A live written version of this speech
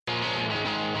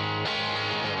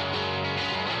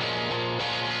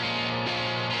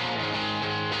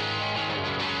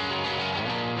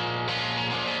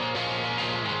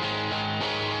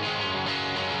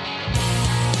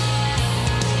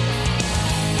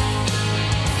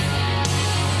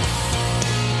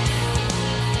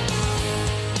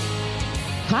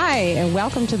Hi, and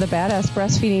welcome to the Badass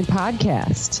Breastfeeding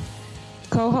Podcast,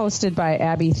 co-hosted by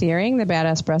Abby Thiering, the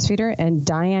Badass Breastfeeder, and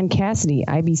Diane Cassidy,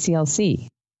 IBCLC.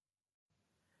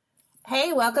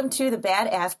 Hey, welcome to the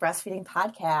Badass Breastfeeding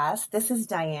Podcast. This is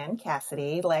Diane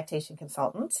Cassidy, lactation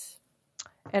consultant.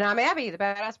 And I'm Abby, the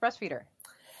Badass Breastfeeder.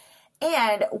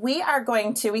 And we have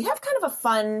kind of a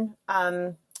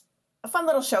fun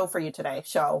little show for you today.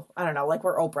 I don't know, like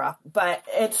we're Oprah, but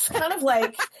it's kind of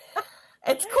like,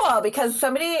 it's cool because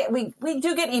we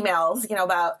do get emails,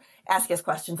 about asking us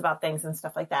questions about things and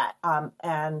stuff like that.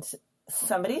 And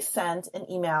somebody sent an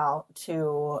email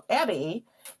to Abby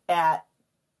at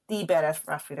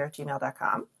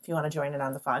thebadassbreastfeeder@gmail.com if you want to join in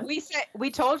on the fun.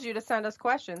 We told you to send us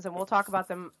questions and we'll talk about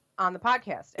them on the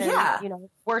podcast. And,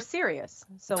 we're serious.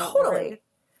 So totally.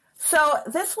 So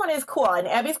this one is cool, and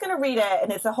Abby's going to read it,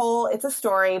 and it's a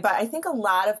story, but I think a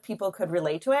lot of people could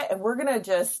relate to it, and we're going to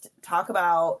just talk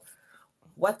about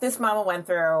what this mama went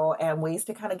through and ways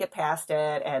to kind of get past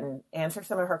it and answer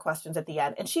some of her questions at the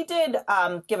end. And she did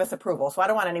give us approval, so I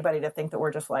don't want anybody to think that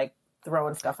we're just like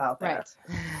throwing stuff out there.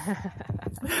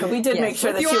 Right. We did make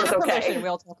sure that she was okay.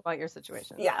 We'll talk about your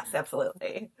situation. Yes,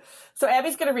 absolutely. So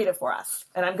Abby's going to read it for us,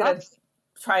 and I'm going to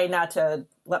try not to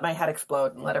let my head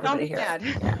explode and let everybody hear it.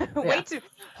 Yeah. Wait to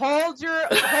hold your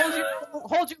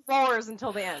roars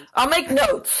until the end. I'll make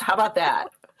notes. How about that?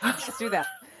 Let's do that.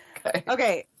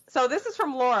 Okay. So this is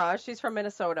from Laura. She's from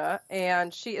Minnesota,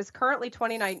 and she is currently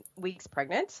 29 weeks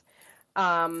pregnant.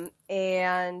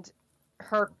 And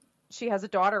she has a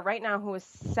daughter right now who is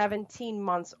 17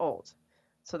 months old.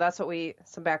 So that's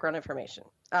some background information.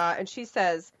 And she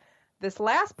says, this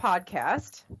last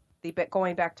podcast, the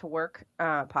Going Back to Work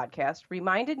podcast,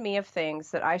 reminded me of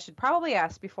things that I should probably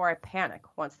ask before I panic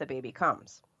once the baby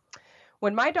comes.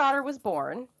 When my daughter was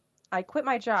born, I quit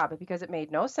my job because it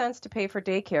made no sense to pay for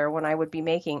daycare when I would be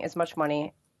making as much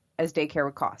money as daycare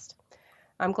would cost.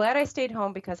 I'm glad I stayed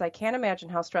home because I can't imagine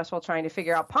how stressful trying to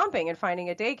figure out pumping and finding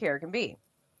a daycare can be.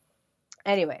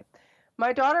 Anyway,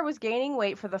 my daughter was gaining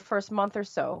weight for the first month or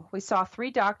so. We saw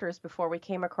 3 doctors before we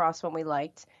came across one we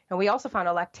liked, and we also found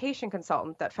a lactation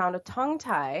consultant that found a tongue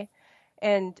tie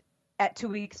at 2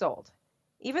 weeks old.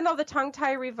 Even though the tongue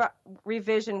tie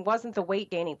revision wasn't the weight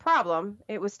gaining problem,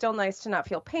 it was still nice to not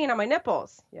feel pain on my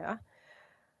nipples. Yeah.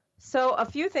 So a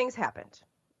few things happened.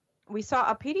 We saw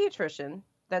a pediatrician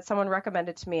that someone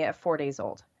recommended to me at 4 days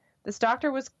old. This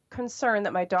doctor was concerned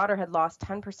that my daughter had lost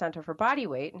 10% of her body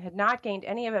weight and had not gained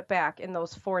any of it back in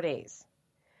those 4 days.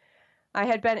 I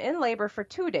had been in labor for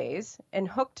 2 days and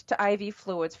hooked to IV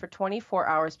fluids for 24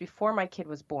 hours before my kid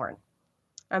was born.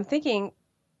 I'm thinking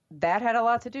that had a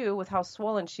lot to do with how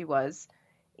swollen she was,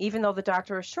 even though the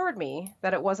doctor assured me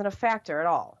that it wasn't a factor at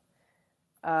all.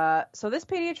 So this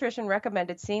pediatrician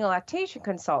recommended seeing a lactation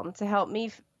consultant to help me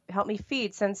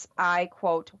feed since I,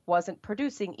 quote, wasn't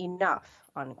producing enough,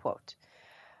 unquote.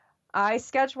 I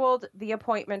scheduled the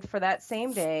appointment for that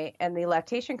same day, and the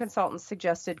lactation consultant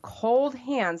suggested cold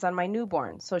hands on my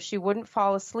newborn so she wouldn't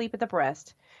fall asleep at the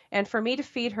breast, and for me to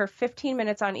feed her 15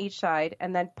 minutes on each side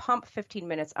and then pump 15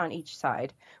 minutes on each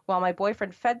side while my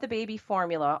boyfriend fed the baby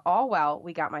formula, all while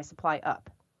we got my supply up.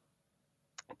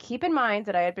 Keep in mind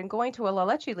that I had been going to La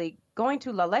Leche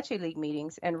League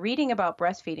meetings and reading about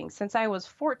breastfeeding since I was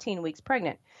 14 weeks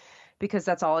pregnant, because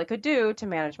that's all I could do to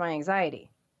manage my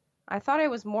anxiety. I thought I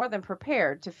was more than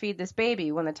prepared to feed this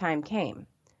baby when the time came.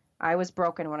 I was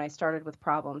broken when I started with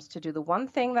problems to do the one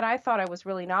thing that I thought I was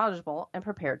really knowledgeable and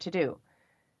prepared to do.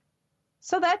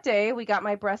 So that day, we got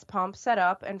my breast pump set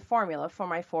up and formula for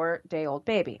my 4-day-old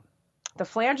baby. The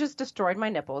flanges destroyed my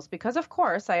nipples because, of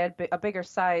course, I had a bigger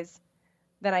size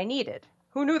than I needed.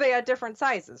 Who knew they had different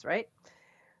sizes, right?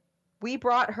 We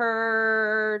brought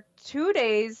her 2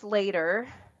 days later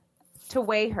to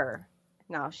weigh her.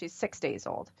 Now she's 6 days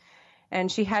old,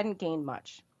 and she hadn't gained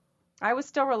much. I was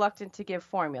still reluctant to give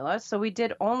formula, so we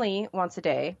did only once a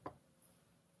day,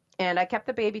 and I kept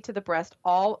the baby to the breast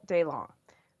all day long.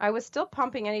 I was still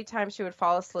pumping anytime she would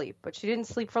fall asleep, but she didn't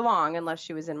sleep for long unless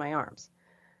she was in my arms.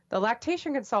 The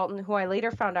lactation consultant, who I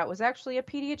later found out was actually a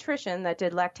pediatrician that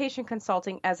did lactation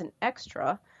consulting as an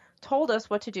extra, told us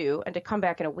what to do and to come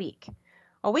back in a week.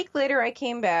 A week later, I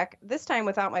came back, this time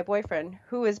without my boyfriend,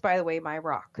 who is, by the way, my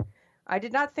rock. I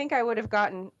don't think I would have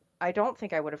gotten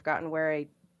where I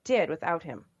did without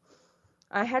him.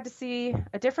 I had to see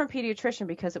a different pediatrician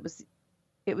because it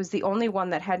was the only one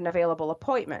that had an available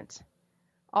appointment.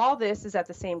 All this is at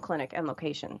the same clinic and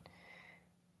location.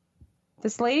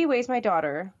 This lady weighs my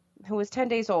daughter, who was 10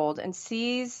 days old, and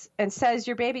says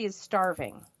your baby is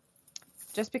starving,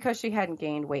 just because she hadn't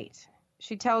gained weight.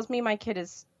 She tells me my kid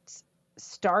is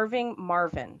starving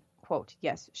Marvin. Quote,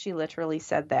 yes, she literally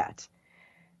said that.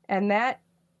 and that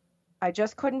I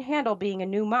just couldn't handle being a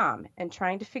new mom and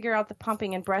trying to figure out the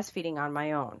pumping and breastfeeding on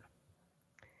my own.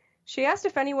 She asked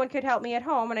if anyone could help me at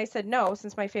home, and I said no,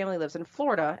 since my family lives in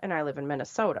Florida and I live in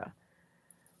Minnesota.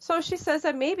 So she says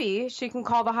that maybe she can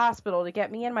call the hospital to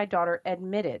get me and my daughter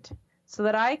admitted so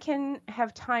that I can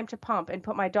have time to pump and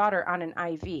put my daughter on an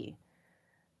IV.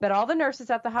 That all the nurses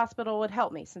at the hospital would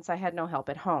help me since I had no help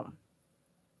at home.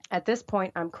 At this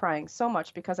point, I'm crying so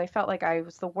much because I felt like I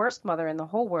was the worst mother in the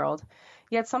whole world,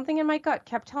 yet something in my gut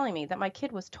kept telling me that my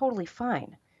kid was totally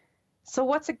fine. So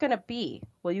what's it going to be?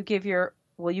 Will you give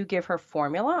her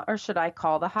formula, or should I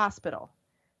call the hospital?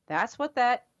 That's what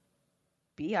that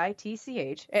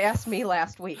BITCH asked me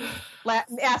last week.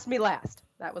 Asked me last.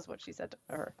 That was what she said to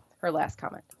her last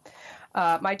comment.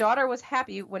 My daughter was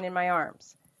happy when in my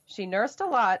arms. She nursed a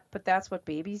lot, but that's what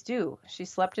babies do. She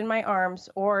slept in my arms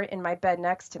or in my bed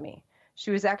next to me.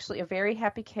 She was actually a very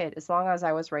happy kid as long as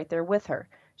I was right there with her.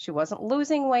 She wasn't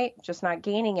losing weight, just not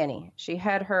gaining any. She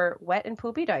had her wet and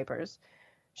poopy diapers.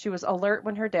 She was alert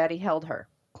when her daddy held her.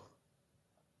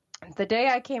 The day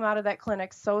I came out of that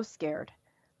clinic so scared,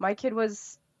 my kid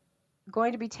was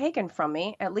going to be taken from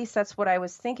me. At least that's what I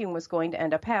was thinking was going to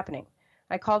end up happening.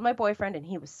 I called my boyfriend and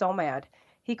he was so mad.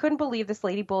 He couldn't believe this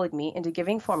lady bullied me into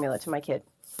giving formula to my kid.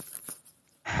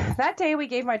 That day we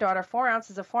gave my daughter 4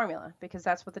 ounces of formula because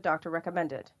that's what the doctor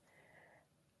recommended.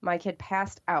 My kid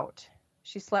passed out.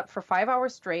 She slept for 5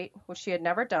 hours straight, which she had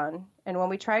never done, and when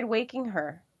we tried waking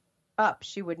her up,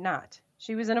 she would not.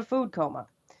 She was in a food coma.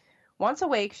 Once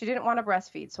awake, she didn't want to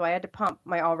breastfeed, so I had to pump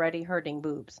my already hurting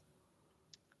boobs.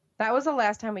 That was the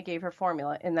last time we gave her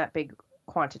formula in that big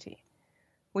quantity.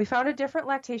 We found a different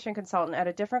lactation consultant at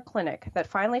a different clinic that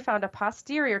finally found a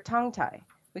posterior tongue tie.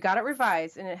 We got it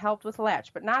revised, and it helped with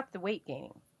latch, but not the weight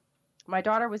gaining. My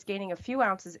daughter was gaining a few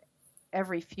ounces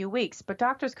every few weeks, but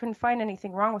doctors couldn't find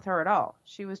anything wrong with her at all.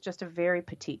 She was just a very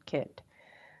petite kid.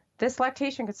 This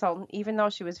lactation consultant, even though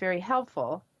she was very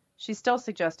helpful, she still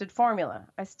suggested formula.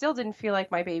 I still didn't feel like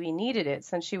my baby needed it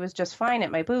since she was just fine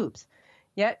at my boobs.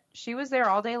 Yet she was there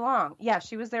all day long. Yeah,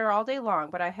 she was there all day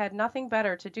long, but I had nothing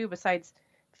better to do besides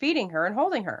feeding her and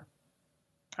holding her.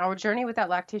 Our journey with that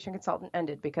lactation consultant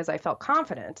ended because I felt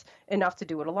confident enough to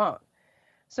do it alone.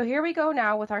 So here we go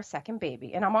now with our second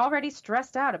baby, and I'm already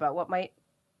stressed out about what might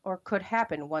or could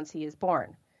happen once he is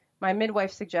born. My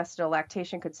midwife suggested a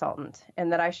lactation consultant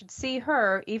and that I should see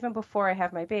her even before I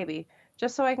have my baby,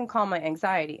 just so I can calm my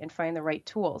anxiety and find the right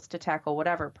tools to tackle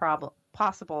whatever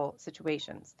possible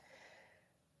situations.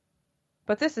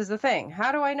 But this is the thing.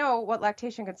 How do I know what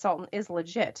lactation consultant is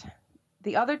legit?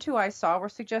 The other 2 I saw were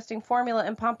suggesting formula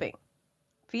and pumping.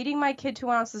 Feeding my kid 2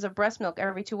 ounces of breast milk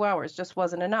every 2 hours just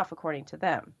wasn't enough, according to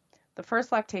them. The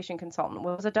first lactation consultant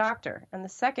was a doctor, and the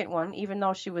second one, even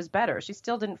though she was better, she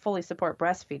still didn't fully support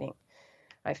breastfeeding,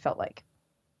 I felt like.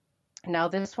 Now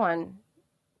this one,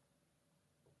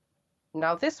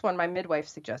 my midwife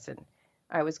suggested.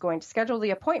 I was going to schedule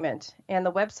the appointment, and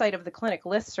the website of the clinic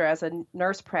lists her as a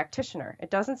nurse practitioner. It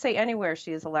doesn't say anywhere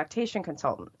she is a lactation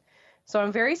consultant. So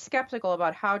I'm very skeptical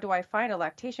about how do I find a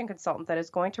lactation consultant that is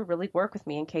going to really work with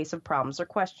me in case of problems or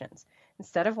questions,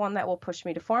 instead of one that will push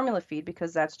me to formula feed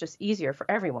because that's just easier for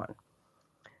everyone.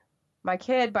 My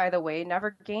kid, by the way,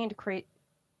 never gained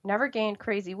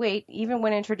crazy weight, even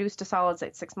when introduced to solids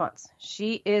at 6 months.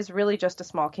 She is really just a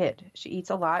small kid. She eats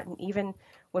a lot, and even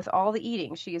with all the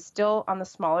eating, she is still on the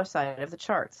smaller side of the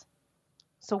charts.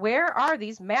 So where are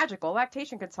these magical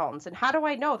lactation consultants, and how do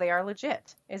I know they are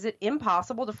legit? Is it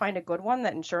impossible to find a good one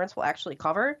that insurance will actually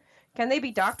cover? Can they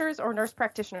be doctors or nurse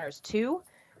practitioners too?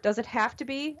 Does it have to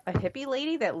be a hippie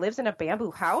lady that lives in a bamboo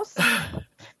house?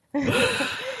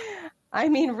 I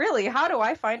mean, really, how do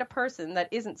I find a person that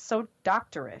isn't so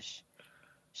doctorish?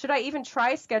 Should I even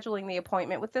try scheduling the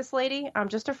appointment with this lady? I'm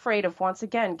just afraid of, once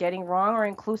again, getting wrong or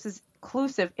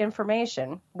inclusive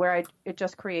information where it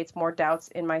just creates more doubts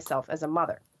in myself as a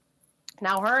mother.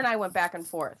 Now, her and I went back and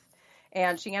forth,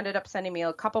 and she ended up sending me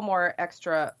a couple more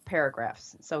extra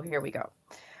paragraphs. So here we go.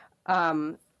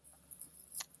 The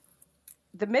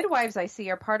midwives I see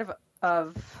are part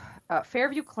of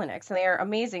Fairview Clinics, and they are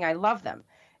amazing. I love them.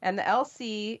 And the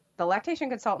LC, the lactation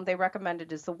consultant they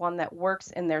recommended, is the one that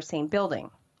works in their same building.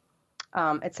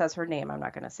 It says her name. I'm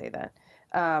not going to say that.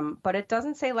 But it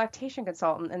doesn't say lactation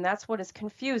consultant, and that's what is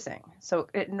confusing. So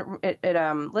it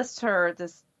lists her,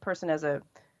 this person, as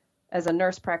a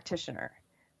nurse practitioner.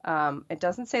 It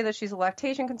doesn't say that she's a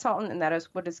lactation consultant, and that is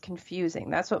what is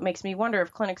confusing. That's what makes me wonder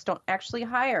if clinics don't actually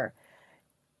hire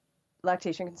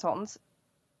lactation consultants,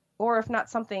 or if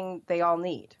not something they all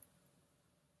need.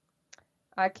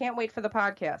 I can't wait for the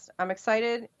podcast. I'm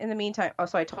excited in the meantime. Oh,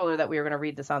 so I told her that we were going to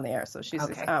read this on the air. So she's,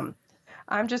 okay.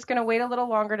 I'm just going to wait a little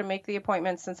longer to make the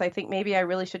appointment since I think maybe I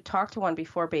really should talk to one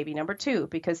before baby number 2,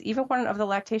 because even one of the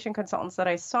lactation consultants that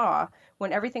I saw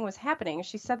when everything was happening,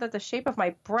 she said that the shape of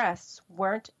my breasts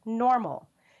weren't normal,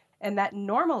 and that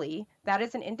normally that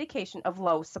is an indication of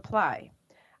low supply.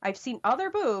 I've seen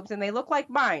other boobs and they look like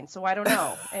mine, so I don't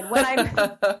know. And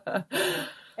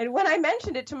when I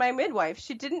mentioned it to my midwife,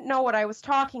 she didn't know what I was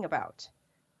talking about.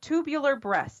 Tubular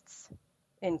breasts,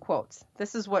 in quotes.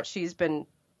 This is what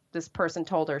this person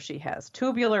told her she has.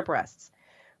 Tubular breasts.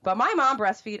 But my mom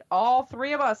breastfeed all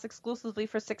 3 of us exclusively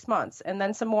for 6 months and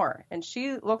then some more. And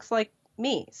she looks like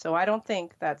me, so I don't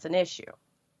think that's an issue.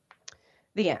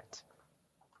 The end.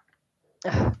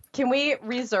 Can we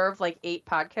reserve like 8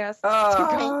 podcasts?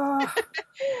 Oh,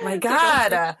 my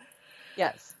God.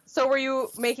 Yes. So were you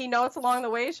making notes along the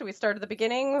way? Should we start at the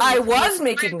beginning? I was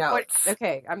making notes.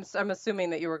 Okay. I'm assuming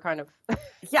that you were kind of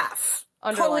yes,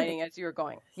 underlining totally. As you were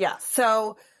going. Yeah.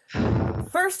 So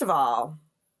first of all,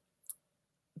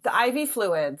 the IV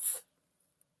fluids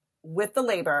with the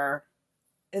labor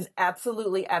is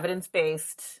absolutely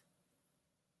evidence-based.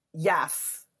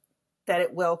 Yes, that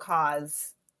it will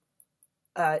cause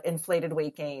inflated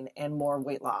weight gain and more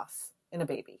weight loss in a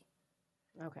baby.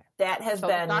 Okay. That has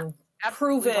been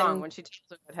proven. Wrong when she tells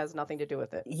her it has nothing to do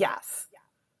with it. Yes.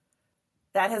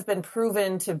 That has been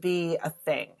proven to be a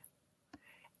thing.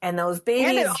 And those babies.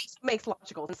 And it also makes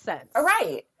logical sense.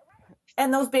 Right.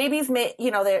 And those babies they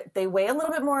weigh a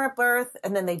little bit more at birth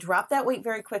and then they drop that weight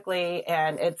very quickly.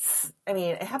 And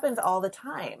it happens all the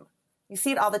time. You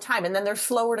see it all the time. And then they're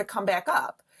slower to come back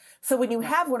up. So when you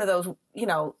have one of those,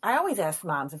 I always ask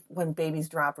moms when babies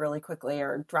drop really quickly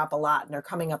or drop a lot and they're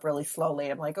coming up really slowly.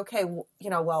 I'm like, okay,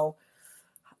 well,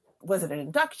 was it an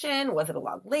induction? Was it a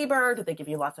long labor? Did they give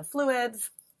you lots of fluids?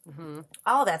 Mm-hmm.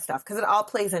 All that stuff, because it all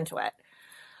plays into it.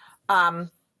 I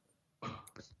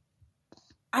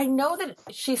know that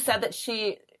she said that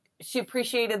she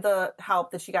appreciated the help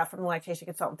that she got from the lactation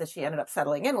consultant that she ended up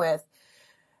settling in with.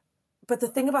 But the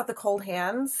thing about the cold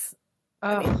hands...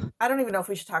 I don't even know if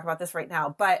we should talk about this right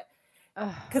now, but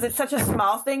because it's such a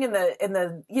small thing in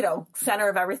the center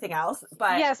of everything else.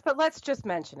 But yes, but let's just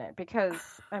mention it because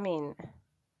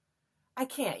I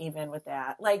can't even with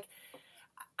that. Like,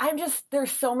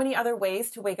 there's so many other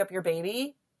ways to wake up your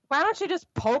baby. Why don't you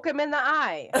just poke him in the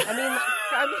eye?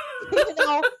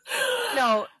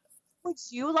 No. Would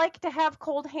you like to have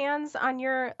cold hands on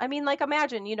your,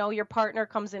 imagine, your partner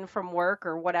comes in from work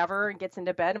or whatever and gets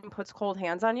into bed and puts cold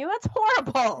hands on you. That's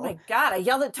horrible. Oh my God. I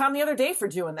yelled at Tom the other day for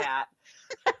doing that.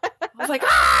 I was like,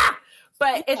 ah!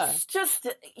 But it's just,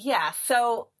 yeah.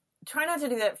 So try not to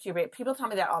do that for your baby. People tell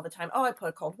me that all the time. Oh, I put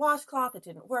a cold washcloth. It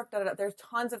didn't work. Da, da, da. There's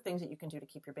tons of things that you can do to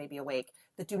keep your baby awake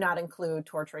that do not include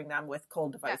torturing them with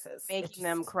cold devices. Yeah, making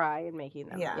them cry and making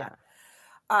them. Yeah.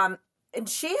 And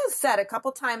she has said a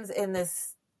couple times in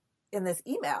this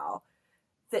email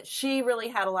that she really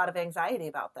had a lot of anxiety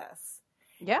about this.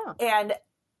 Yeah. And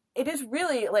it is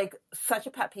really like such a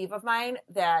pet peeve of mine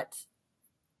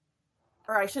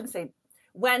or I shouldn't say,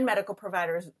 when medical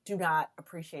providers do not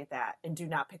appreciate that and do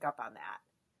not pick up on that.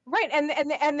 Right.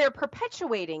 And they're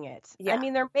perpetuating it. Yeah.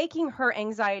 They're making her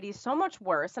anxiety so much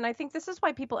worse. And I think this is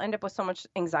why people end up with so much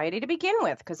anxiety to begin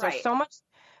with, because there's so much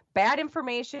bad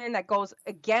information that goes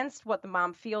against what the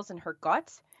mom feels in her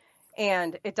gut,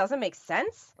 and it doesn't make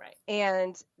sense. Right.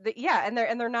 And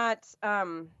they're not, you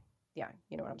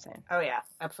know what I'm saying? Oh yeah,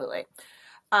 absolutely.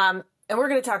 And we're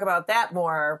going to talk about that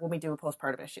more when we do a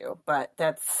postpartum issue, but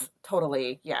that's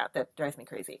totally, that drives me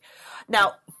crazy.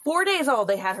 Now, 4 days old,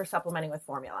 they had her supplementing with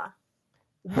formula.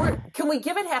 Can we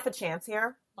give it half a chance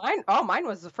here? Mine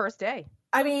was the first day.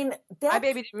 My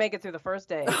baby didn't make it through the first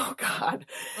day. Oh God.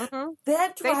 Mm-hmm. They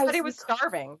said he was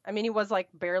starving. He was like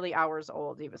barely hours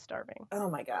old. He was starving. Oh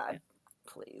my God.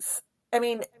 Please.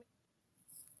 Can't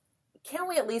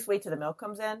we at least wait till the milk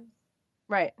comes in?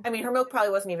 Right. Her milk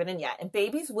probably wasn't even in yet. And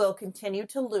babies will continue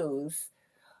to lose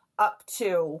up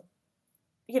to,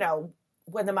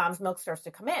 when the mom's milk starts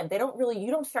to come in.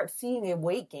 You don't start seeing a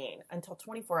weight gain until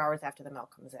 24 hours after the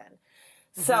milk comes in.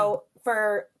 Mm-hmm. So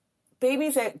for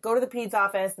babies that go to the peds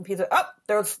office and peds are,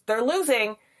 they're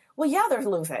losing. Well, yeah, they're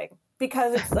losing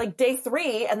because it's like day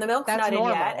 3 and the milk's not in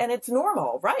yet and it's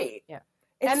normal. Right. Yeah.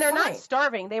 And they're not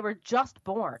starving. They were just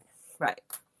born. Right.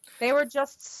 They were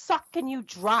just sucking you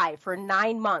dry for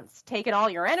 9 months, taking all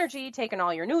your energy, taking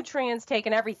all your nutrients,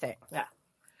 taking everything. Yeah.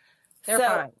 They're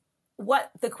fine. What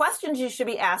the questions you should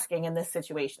be asking in this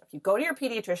situation, if you go to your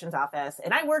pediatrician's office,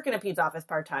 and I work in a peds office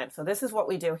part-time, so this is what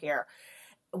we do here.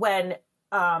 When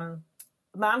mom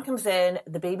comes in,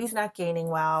 the baby's not gaining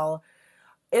well,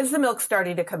 is the milk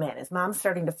starting to come in? Is mom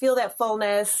starting to feel that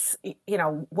fullness?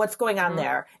 What's going on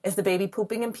there? Is the baby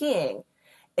pooping and peeing?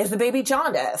 Is the baby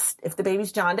jaundiced? If the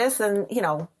baby's jaundiced, then,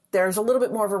 there's a little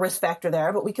bit more of a risk factor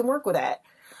there, but we can work with it.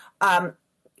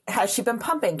 Has she been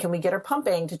pumping? Can we get her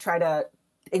pumping to try to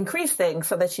increase things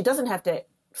so that she doesn't have to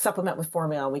supplement with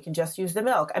formula and we can just use the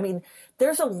milk? I mean,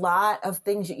 there's a lot of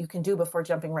things that you can do before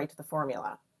jumping right to the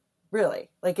formula. Really.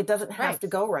 Like, it doesn't have to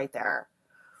go right there,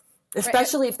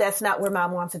 especially if that's not where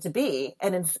mom wants it to be.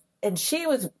 And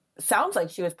sounds like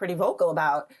she was pretty vocal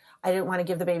about, I didn't want to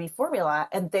give the baby formula,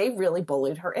 and they really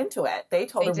bullied her into it. They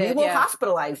told her, we will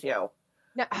hospitalize you.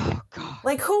 No, oh God.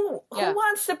 Like, who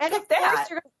wants to pick that?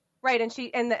 Right,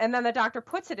 and then the doctor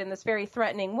puts it in this very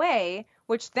threatening way,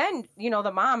 which then,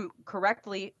 the mom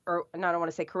correctly, or I don't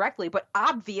want to say correctly, but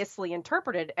obviously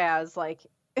interpreted as like,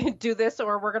 do this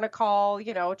or we're going to call,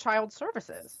 child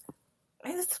services.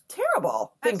 It's a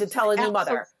terrible thing to tell a new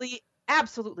mother.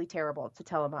 Absolutely terrible to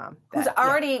tell a mom. Who's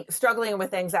already struggling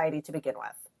with anxiety to begin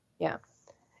with. Yeah.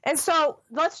 And so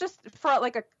let's just, for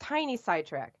like a tiny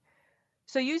sidetrack.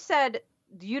 So you said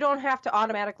you don't have to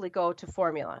automatically go to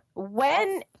formula.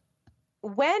 When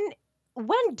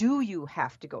do you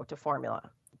have to go to formula?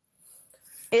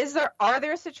 Are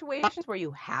there situations where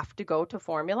you have to go to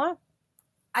formula?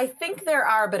 I think there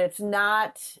are, but it's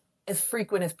not as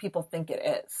frequent as people think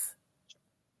it is.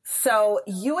 So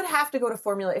you would have to go to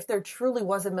formula if there truly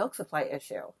was a milk supply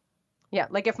issue. Yeah,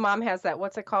 like if mom has that,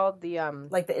 what's it called? The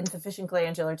like the insufficient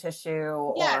glandular tissue,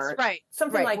 or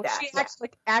something like that. She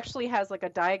actually has like a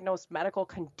diagnosed medical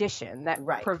condition that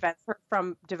prevents her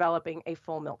from developing a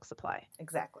full milk supply.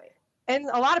 Exactly. And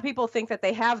a lot of people think that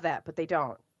they have that, but they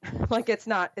don't. Like it's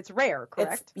rare,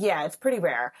 correct? It's pretty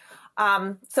rare.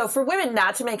 So for women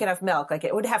not to make enough milk, like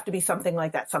it would have to be something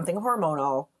like that, something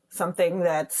hormonal, something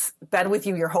that's been with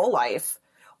you your whole life,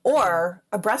 or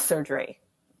a breast surgery.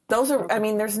 Those are,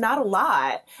 there's not a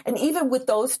lot. And even with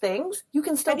those things, you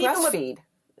can still breastfeed.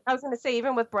 I was going to say,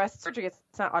 even with breast surgery, it's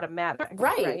not automatic.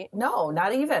 Right. No,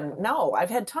 not even. No, I've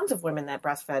had tons of women that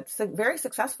breastfed very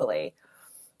successfully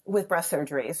with breast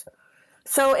surgeries.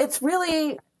 So it's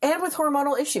really, and with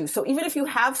hormonal issues. So even if you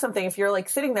have something, if you're like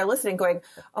sitting there listening going,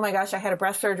 oh my gosh, I had a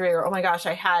breast surgery, or oh my gosh,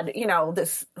 I had,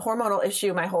 this hormonal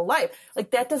issue my whole life.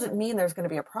 Like that doesn't mean there's going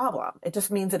to be a problem. It just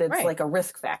means that it's like a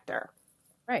risk factor.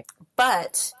 Right.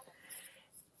 But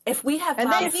if we have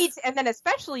and then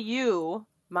especially you,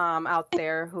 mom out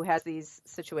there who has these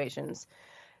situations,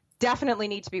 definitely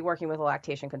need to be working with a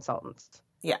lactation consultant.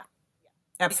 Yeah,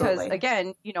 absolutely. Because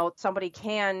again, somebody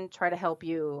can try to help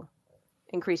you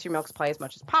increase your milk supply as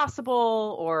much as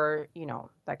possible, or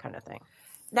that kind of thing.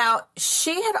 Now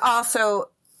she had also,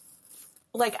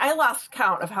 I lost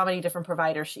count of how many different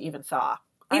providers she even saw,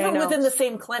 even within the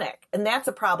same clinic, and that's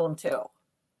a problem too.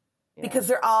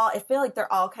 Because I feel like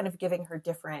they're all kind of giving her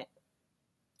different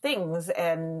things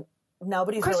and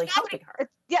nobody's really helping her.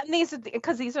 Yeah,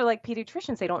 because these are like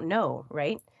pediatricians. They don't know,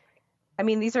 right?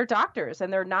 These are doctors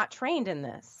and they're not trained in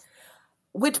this.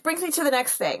 Which brings me to the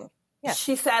next thing. Yeah.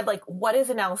 She said, what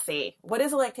is an LC? What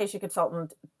is a lactation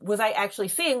consultant? Was I actually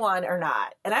seeing one or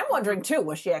not? And I'm wondering too,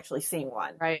 was she actually seeing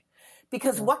one? Right.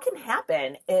 Because what can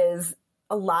happen is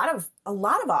a lot of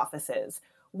offices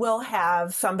will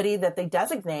have somebody that they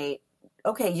designate,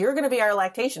 okay, you're going to be our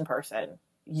lactation person.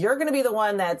 You're going to be the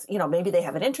one that's, maybe they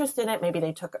have an interest in it. Maybe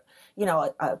they took,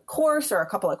 a course or a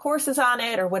couple of courses on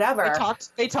it or whatever.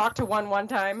 They talked to one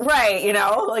time.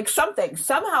 Right. Something.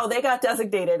 Somehow they got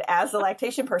designated as the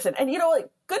lactation person. And,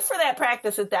 good for that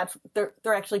practice that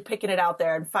they're actually picking it out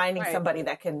there and finding somebody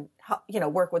that can,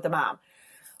 work with the mom.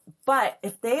 But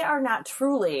if they are not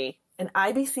truly an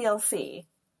IBCLC,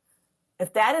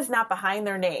 if that is not behind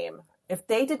their name, if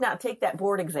they did not take that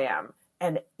board exam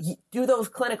and do those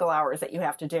clinical hours that you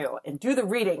have to do and do the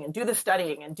reading and do the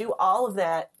studying and do all of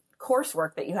that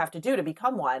coursework that you have to do to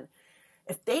become one,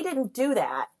 if they didn't do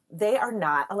that, they are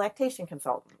not a lactation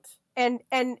consultant. And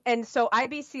so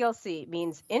IBCLC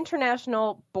means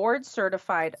International Board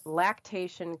Certified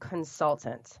Lactation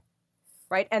Consultant,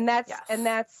 right? And that's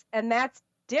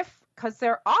because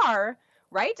there are,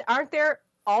 right? Aren't there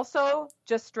also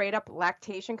just straight up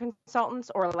lactation consultants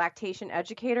or lactation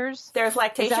educators? There's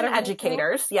lactation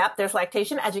educators. Yep, there's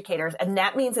lactation educators, and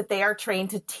that means that they are trained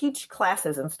to teach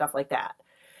classes and stuff like that.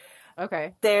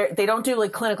 Okay. They don't do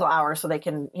clinical hours so they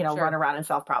can, run around and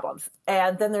solve problems.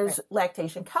 And then there's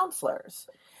lactation counselors.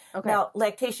 Okay. Now,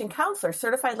 lactation counselors,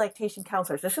 certified lactation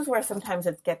counselors, this is where sometimes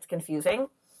it gets confusing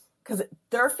because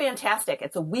they're fantastic.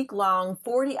 It's a week-long,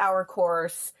 40-hour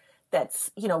course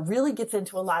that's, really gets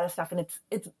into a lot of stuff. And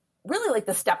it's really like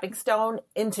the stepping stone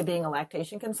into being a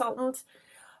lactation consultant.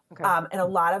 Okay. And a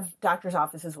lot of doctors'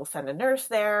 offices will send a nurse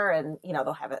there, and we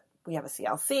have a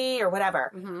CLC or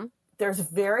whatever. Mm-hmm. There's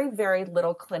very, very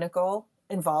little clinical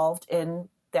involved in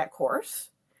that course.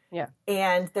 Yeah.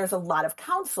 And there's a lot of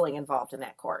counseling involved in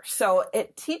that course. So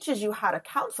it teaches you how to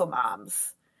counsel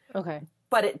moms. Okay.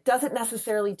 But it doesn't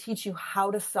necessarily teach you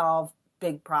how to solve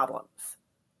big problems.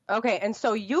 Okay. And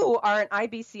so you are an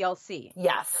IBCLC.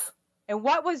 Yes. And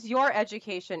what was your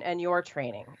education and your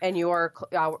training and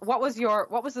what was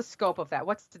the scope of that?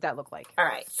 What did that look like? All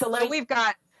right. So we've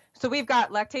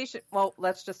got lactation. Well,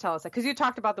 let's just tell us that because you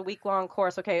talked about the week-long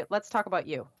course. Okay. Let's talk about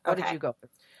you. What did you go through?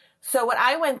 So what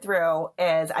I went through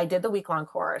is I did the week-long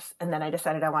course, and then I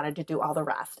decided I wanted to do all the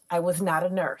rest. I was not a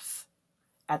nurse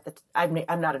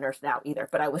I'm not a nurse now either,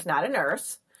 but I was not a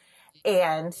nurse.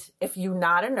 And if you're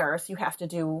not a nurse, you had to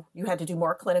do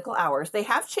more clinical hours. They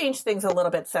have changed things a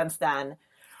little bit since then.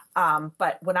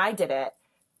 But when I did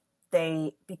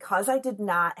it, because I did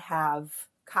not have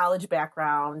college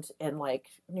background in like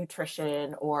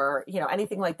nutrition or,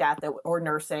 anything like that, or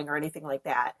nursing or anything like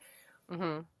that,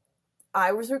 mm-hmm.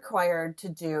 I was required to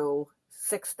do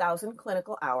 6,000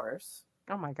 clinical hours.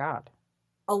 Oh my God.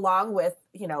 Along with,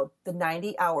 the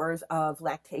 90 hours of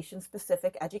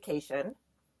lactation-specific education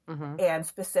mm-hmm. and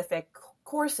specific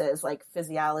courses like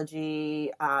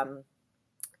physiology, or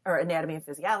anatomy and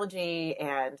physiology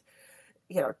and,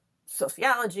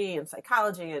 sociology and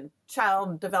psychology and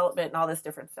child development and all this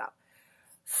different stuff.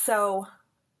 So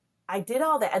I did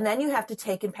all that. And then you have to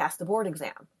take and pass the board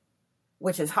exam,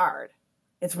 which is hard.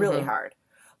 It's really mm-hmm. hard.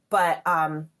 But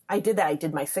I did that. I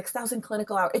did my 6,000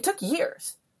 clinical hours. It took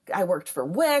years. I worked for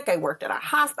WIC. I worked at a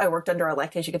hospital. I worked under a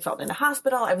lactation consultant in a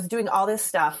hospital. I was doing all this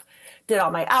stuff, did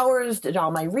all my hours, did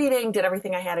all my reading, did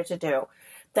everything I had to do.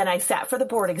 Then I sat for the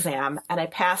board exam and I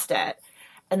passed it.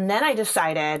 And then I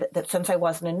decided that since I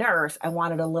wasn't a nurse, I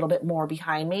wanted a little bit more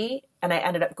behind me. And I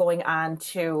ended up going on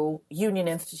to Union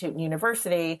Institute and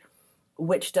University,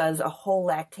 which does a whole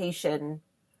lactation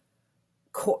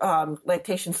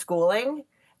schooling.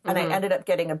 And mm-hmm. I ended up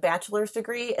getting a bachelor's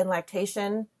degree in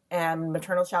lactation and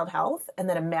maternal child health, and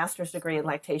then a master's degree in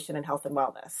lactation and health and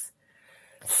wellness.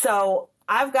 So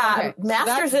I've got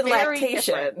master's in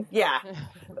lactation. Different. Yeah.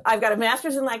 I've got a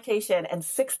master's in lactation and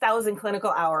 6,000 clinical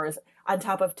hours on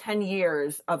top of 10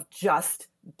 years of just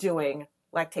doing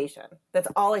lactation. That's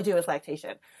all I do is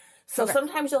lactation. So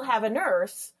sometimes you'll have a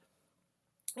nurse,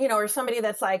 or somebody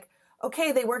that's like,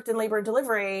 okay, they worked in labor and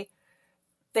delivery.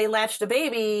 They latched a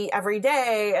baby every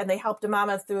day and they helped a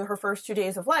mama through her first 2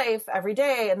 days of life every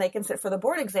day, and they can sit for the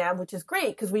board exam, which is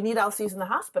great because we need LCs in the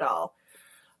hospital.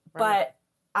 Right. But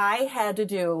I had to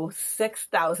do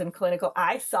 6,000 clinical.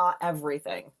 I saw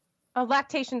everything. A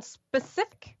lactation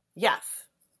specific? Yes.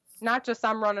 Not just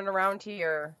I'm running around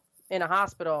here in a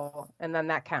hospital and then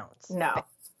that counts. No.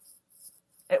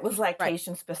 It was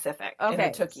lactation specific. Okay. And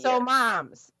it took years. So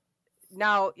moms,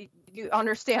 now you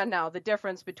understand now the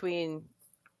difference between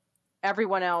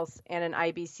everyone else and an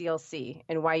IBCLC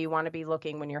and why you want to be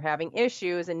looking when you're having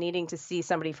issues and needing to see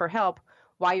somebody for help,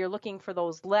 why you're looking for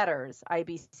those letters,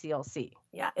 IBCLC.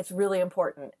 Yeah, it's really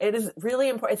important. It is really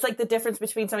important. It's like the difference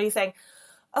between somebody saying,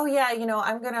 oh yeah,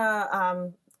 I'm going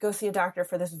to go see a doctor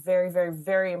for this very, very,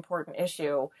 very important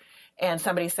issue. And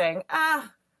somebody saying,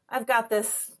 I've got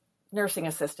this nursing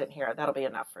assistant here. That'll be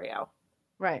enough for you.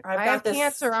 Right. I have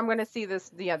cancer. I'm going to see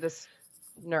this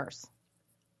nurse.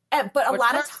 But a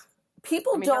lot of times,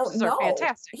 people don't know.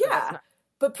 Fantastic. Yeah.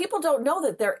 But people don't know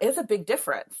that there is a big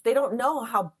difference. They don't know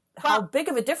how big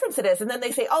of a difference it is. And then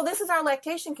they say, oh, this is our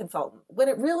lactation consultant, when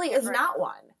it really is not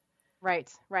one. Right.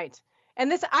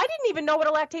 And I didn't even know what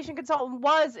a lactation consultant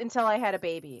was until I had a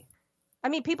baby. I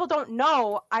mean, people don't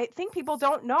know. I think people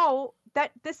don't know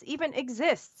that this even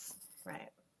exists. Right.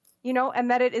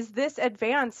 And that it is this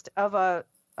advanced of a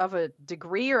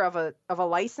degree or of a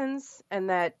license, and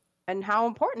how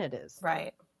important it is.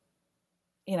 Right.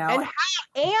 And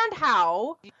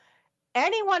how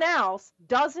anyone else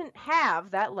doesn't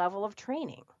have that level of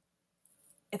training.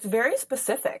 It's very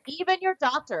specific. Even your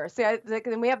doctor. See,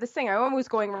 we have this thing. I'm always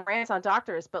going rants on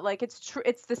doctors, but it's true.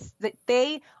 It's this that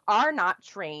they are not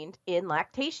trained in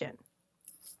lactation.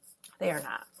 They are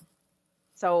not.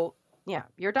 So yeah,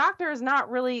 your doctor is not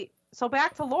really. So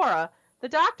back to Laura, the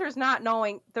doctor's not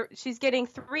knowing. She's getting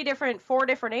 4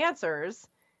 different answers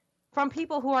from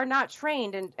people who are not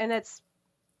trained, and it's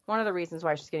one of the reasons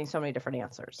why she's getting so many different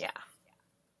answers. Yeah.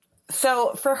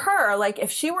 So for her,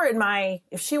 if she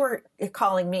were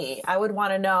calling me, I would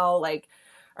want to know,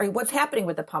 what's happening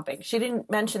with the pumping? She didn't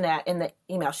mention that in the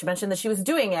email. She mentioned that she was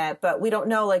doing it, but we don't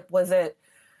know, was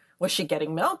she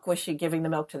getting milk? Was she giving the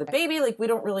milk to the baby? We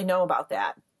don't really know about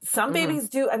that. Some babies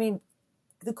do. I mean,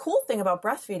 the cool thing about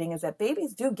breastfeeding is that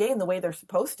babies do gain the way they're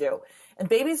supposed to. And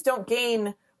babies don't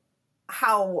gain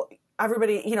how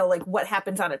everybody, like what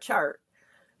happens on a chart.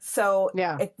 So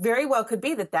it very well could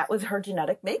be that was her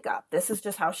genetic makeup. This is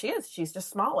just how she is. She's just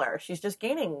smaller. She's just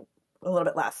gaining a little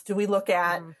bit less. Do we look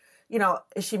at,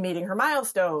 is she meeting her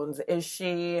milestones? Is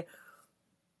she,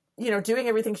 doing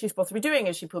everything she's supposed to be doing?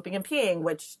 Is she pooping and peeing?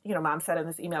 Which, mom said in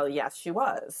this email, yes, she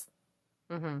was.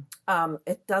 Mm-hmm.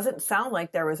 It doesn't sound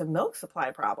like there was a milk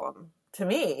supply problem to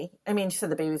me. I mean, she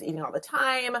said the baby was eating all the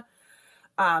time.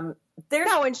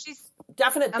 There's and she's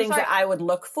definite things that I would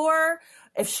look for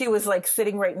if she was like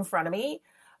sitting right in front of me,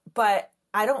 but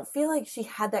I don't feel like she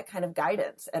had that kind of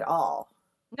guidance at all.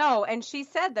 No, and she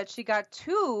said that she got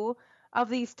 2 of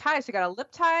these ties. She got a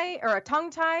lip tie or a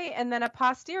tongue tie and then a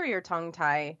posterior tongue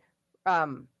tie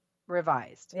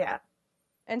revised. Yeah.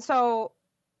 And so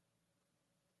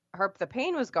the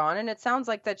pain was gone, and it sounds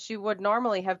like that she would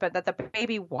normally have been, that the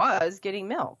baby was getting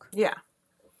milk. Yeah.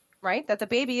 Right? That the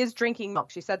baby is drinking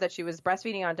milk. She said that she was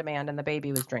breastfeeding on demand and the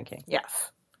baby was drinking.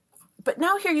 Yes. But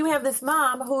now here you have this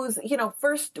mom who's,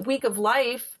 first week of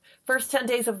life, first 10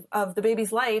 days of the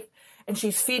baby's life, and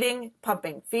she's feeding,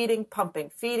 pumping,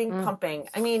 pumping.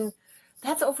 I mean,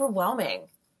 that's overwhelming.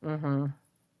 Mm-hmm.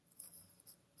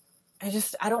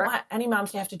 I don't want any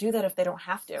moms to have to do that if they don't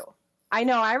have to. I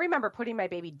know. I remember putting my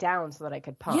baby down so that I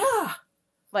could pump. Yeah.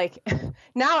 Like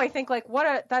now I think like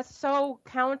that's so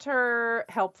counter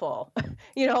helpful,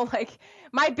 like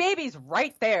my baby's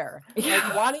right there,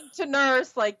 like wanting to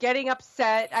nurse, like getting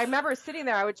upset. I remember sitting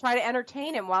there, I would try to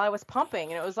entertain him while I was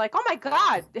pumping, and it was like, oh my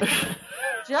God,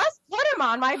 just put him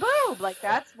on my boob. Like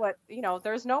that's what,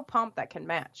 there's no pump that can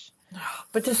match.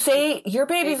 But to say your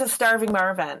baby's a starving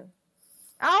Marvin.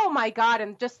 Oh my God.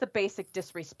 And just the basic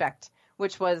disrespect,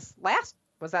 which was last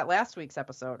week's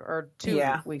episode or 2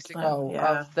 weeks ago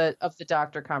of the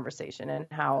doctor conversation, and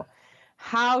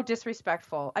how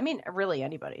disrespectful, I mean, really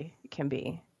anybody can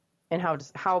be, and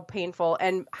how painful,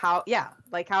 and how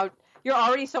you're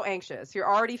already so anxious. You're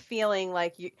already feeling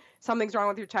like something's wrong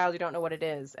with your child. You don't know what it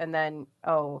is. And then,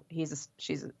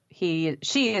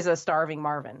 she is a starving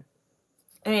Marvin.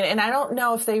 I mean, and I don't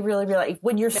know if they really realize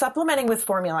when you're supplementing with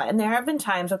formula, and there have been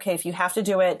times, okay, if you have to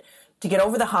do it to get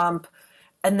over the hump,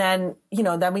 and then,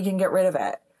 then we can get rid of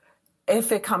it.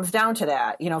 If it comes down to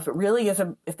that, if it really is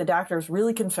if the doctor is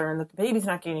really concerned that the baby's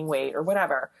not gaining weight or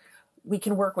whatever, we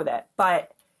can work with it.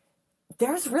 But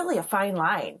there's really a fine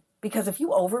line, because if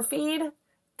you overfeed,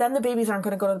 then the babies aren't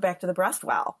going to go back to the breast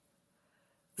well.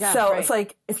 Yeah, so it's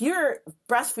like, if you're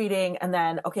breastfeeding and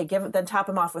then, then top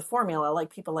them off with formula,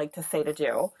 like people like to say to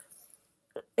do.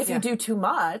 If you do too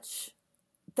much,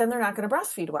 then they're not going to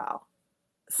breastfeed well.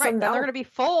 So right, then they're going to be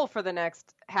full for the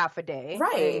next half a day.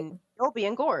 Right. And you'll be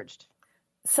engorged.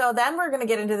 So then we're going to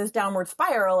get into this downward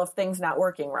spiral of things not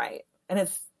working right. And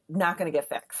it's not going to get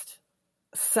fixed.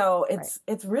 So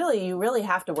it's really, you really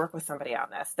have to work with somebody on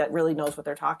this that really knows what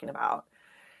they're talking about.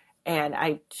 And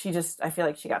I feel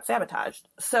like she got sabotaged.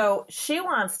 So she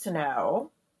wants to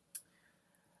know,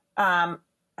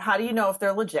 how do you know if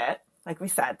they're legit? Like we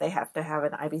said, they have to have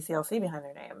an IBCLC behind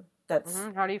their name.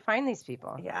 How do you find these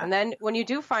people? Yeah. And then when you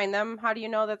do find them, how do you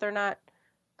know that they're not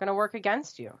going to work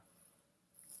against you?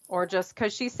 Or just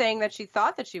because she's saying that she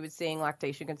thought that she was seeing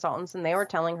lactation consultants and they were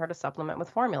telling her to supplement with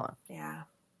formula. Yeah.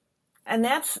 And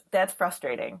that's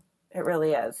frustrating. It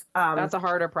really is. That's a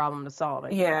harder problem to solve.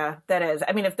 Yeah, that is.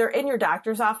 I mean, if they're in your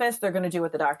doctor's office, they're going to do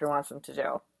what the doctor wants them to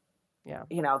do. Yeah.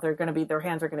 Their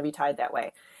hands are going to be tied that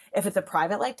way. If it's a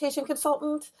private lactation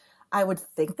consultant, I would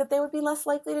think that they would be less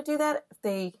likely to do that if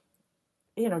they,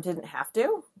 didn't have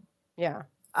to. Yeah.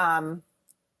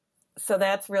 So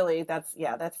that's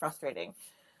frustrating.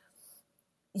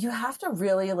 You have to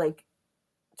really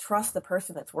trust the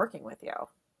person that's working with you.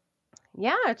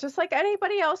 Yeah, just like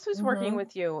anybody else who's working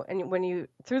with you, and when you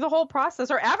through the whole process,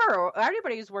 or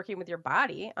everybody who's working with your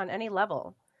body on any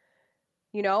level,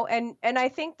 and I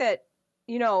think that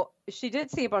she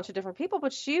did see a bunch of different people,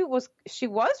 but she was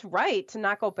right to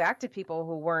not go back to people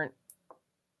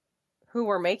who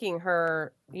were making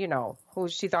her, who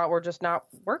she thought were just not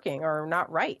working or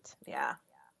not right. Yeah.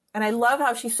 And I love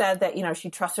how she said that, she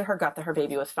trusted her gut that her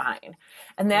baby was fine.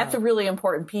 And that's a really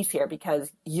important piece here,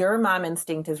 because your mom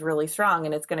instinct is really strong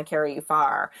and it's going to carry you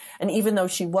far. And even though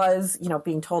she was,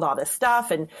 being told all this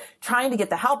stuff and trying to get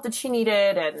the help that she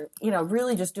needed and,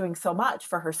 really just doing so much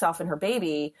for herself and her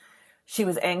baby, she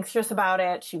was anxious about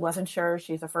it. She wasn't sure.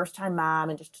 She's a first-time mom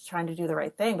and just trying to do the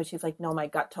right thing. But she's like, no, my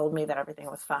gut told me that everything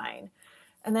was fine.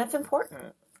 And that's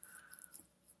important.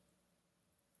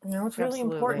 It's really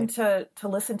important to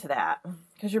listen to that,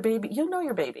 because your baby, you'll know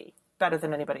your baby better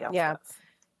than anybody else does.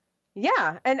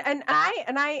 Yeah, and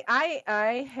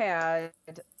I had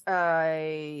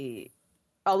a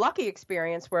lucky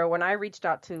experience where when I reached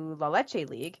out to La Leche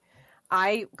League,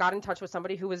 I got in touch with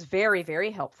somebody who was very,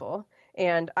 very helpful.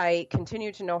 And I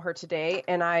continue to know her today,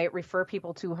 and I refer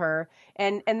people to her.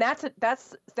 And that's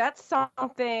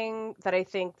something that I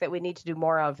think that we need to do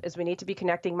more of, is we need to be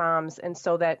connecting moms, and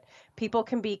so that people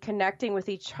can be connecting with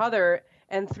each other,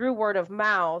 and through word of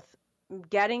mouth,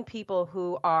 getting people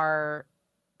who are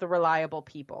the reliable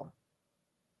people.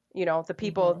 The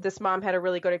people, this mom had a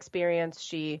really good experience.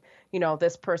 She,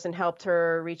 this person helped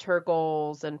her reach her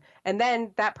goals. And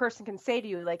then that person can say to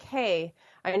you, like, hey,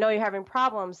 I know you're having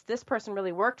problems. This person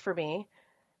really worked for me,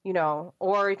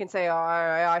 or you can say, oh,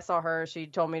 I saw her. She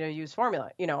told me to use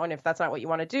formula, and if that's not what you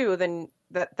want to do, then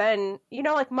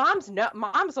like moms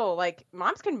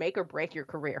can make or break your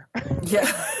career. Yeah.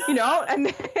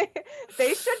 And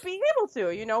they should be able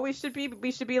to,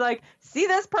 we should be like, see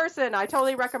this person, I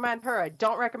totally recommend her. I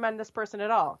don't recommend this person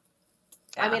at all.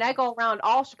 Yeah. I mean, I go around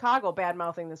all Chicago bad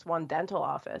mouthing this one dental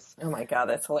office. Oh my God,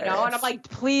 that's hilarious. And I'm like,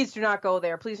 please do not go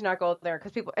there. Please do not go there.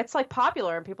 Because it's like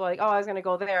popular, and people are like, oh, I was going to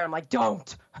go there. I'm like,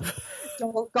 don't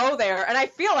go there. And I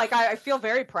feel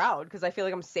very proud, because I feel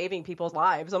like I'm saving people's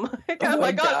lives. I'm like, oh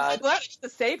my God, I'm glad I get to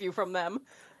save you from them.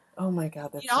 Oh my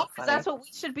God, that's so funny. That's what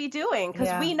we should be doing,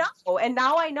 because we know. And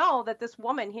now I know that this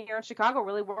woman here in Chicago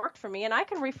really worked for me, and I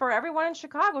can refer everyone in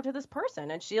Chicago to this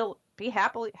person, and she'll be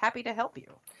happy to help you.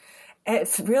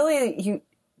 It's really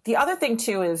the other thing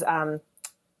too is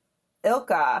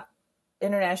ILCA,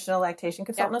 International Lactation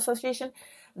Consultant Association.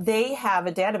 They have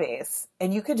a database,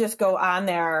 and you could just go on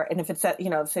there, and if it's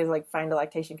say like find a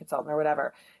lactation consultant or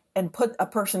whatever, and put a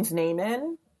person's name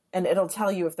in, and it'll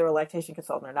tell you if they're a lactation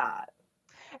consultant or not.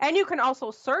 And you can also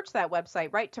search that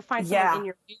website, right, to find someone in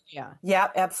your area. Yeah,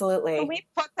 absolutely. Can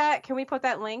we put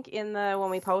that link in when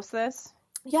we post this?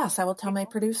 Yes, I will tell my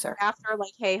producer after,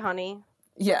 like, hey, honey.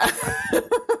 Yeah.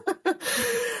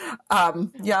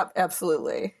 Yeah,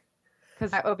 absolutely.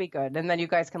 Because that would be good. And then you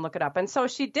guys can look it up. And so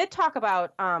she did talk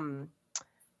about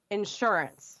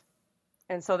insurance.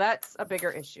 And so that's a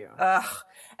bigger issue.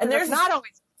 And there's not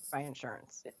always by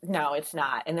insurance. No, it's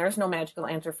not. And there's no magical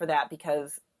answer for that,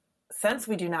 because since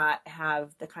we do not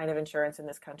have the kind of insurance in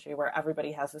this country where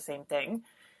everybody has the same thing,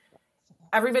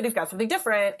 everybody's got something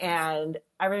different, and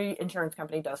every insurance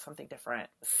company does something different.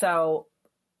 So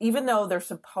even though they're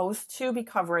supposed to be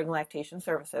covering lactation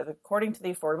services, according to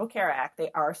the Affordable Care Act, they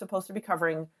are supposed to be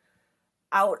covering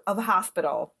out of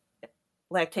hospital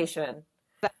lactation.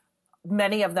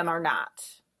 Many of them are not.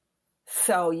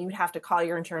 So you have to call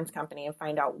your insurance company and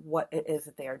find out what it is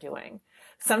that they are doing.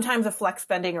 Sometimes a flex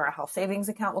spending or a health savings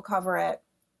account will cover it.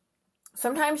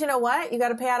 Sometimes, you know what? You got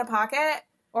to pay out of pocket.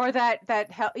 Or that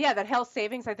health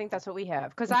savings. I think that's what we have.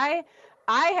 Because I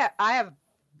have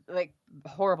like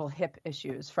horrible hip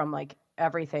issues from like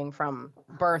everything from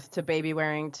birth to baby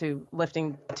wearing to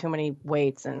lifting too many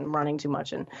weights and running too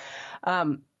much. And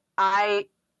I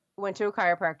went to a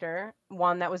chiropractor,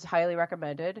 one that was highly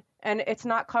recommended, and it's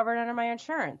not covered under my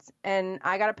insurance. And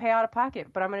I got to pay out of pocket,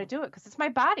 but I'm going to do it because it's my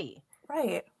body.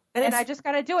 Right. And I just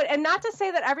got to do it. And not to say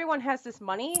that everyone has this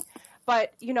money,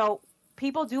 but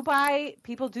people do buy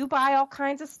all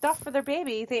kinds of stuff for their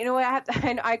baby.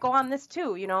 I go on this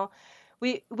too,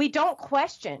 We don't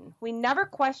question. We never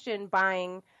question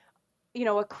buying,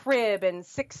 a crib and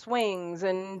 6 swings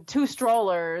and 2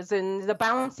 strollers and the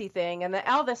bouncy thing and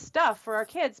all this stuff for our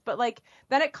kids. But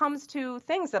then it comes to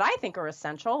things that I think are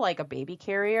essential, like a baby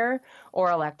carrier or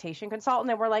a lactation consultant.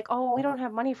 And we're like, oh, we don't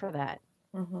have money for that.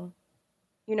 Mm-hmm.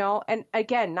 And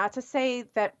again, not to say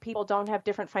that people don't have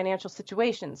different financial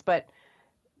situations, but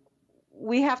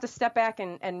we have to step back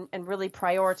and really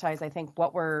prioritize, I think,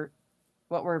 what we're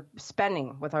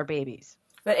spending with our babies.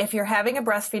 But if you're having a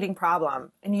breastfeeding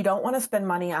problem and you don't want to spend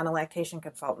money on a lactation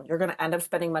consultant, you're going to end up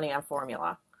spending money on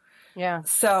formula. Yeah.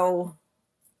 So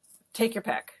take your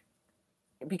pick,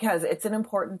 because it's an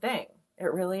important thing.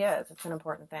 It really is. It's an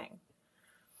important thing.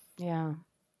 Yeah,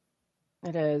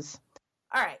 it is.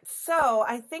 All right. So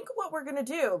I think what we're going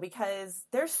to do, because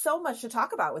there's so much to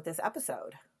talk about with this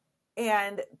episode.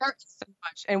 And there's so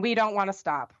much, and we don't want to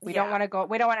stop. We don't want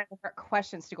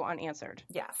questions to go unanswered.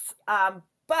 Yes.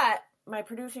 But my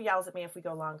producer yells at me if we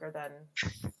go longer than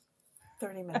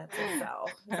 30 minutes or so.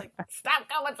 He's like, stop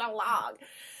going so long.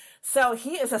 So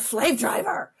he is a slave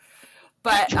driver.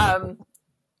 But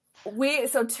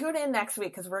so tune in next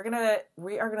week, because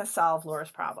we are gonna solve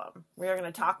Laura's problem. We are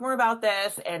gonna talk more about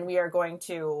this, and we are going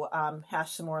to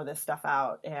hash some more of this stuff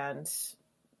out and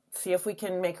see if we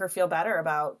can make her feel better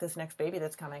about this next baby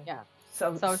that's coming. Yeah.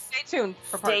 So stay tuned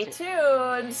for part 2. Stay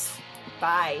tuned.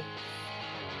 Bye.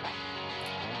 Bye.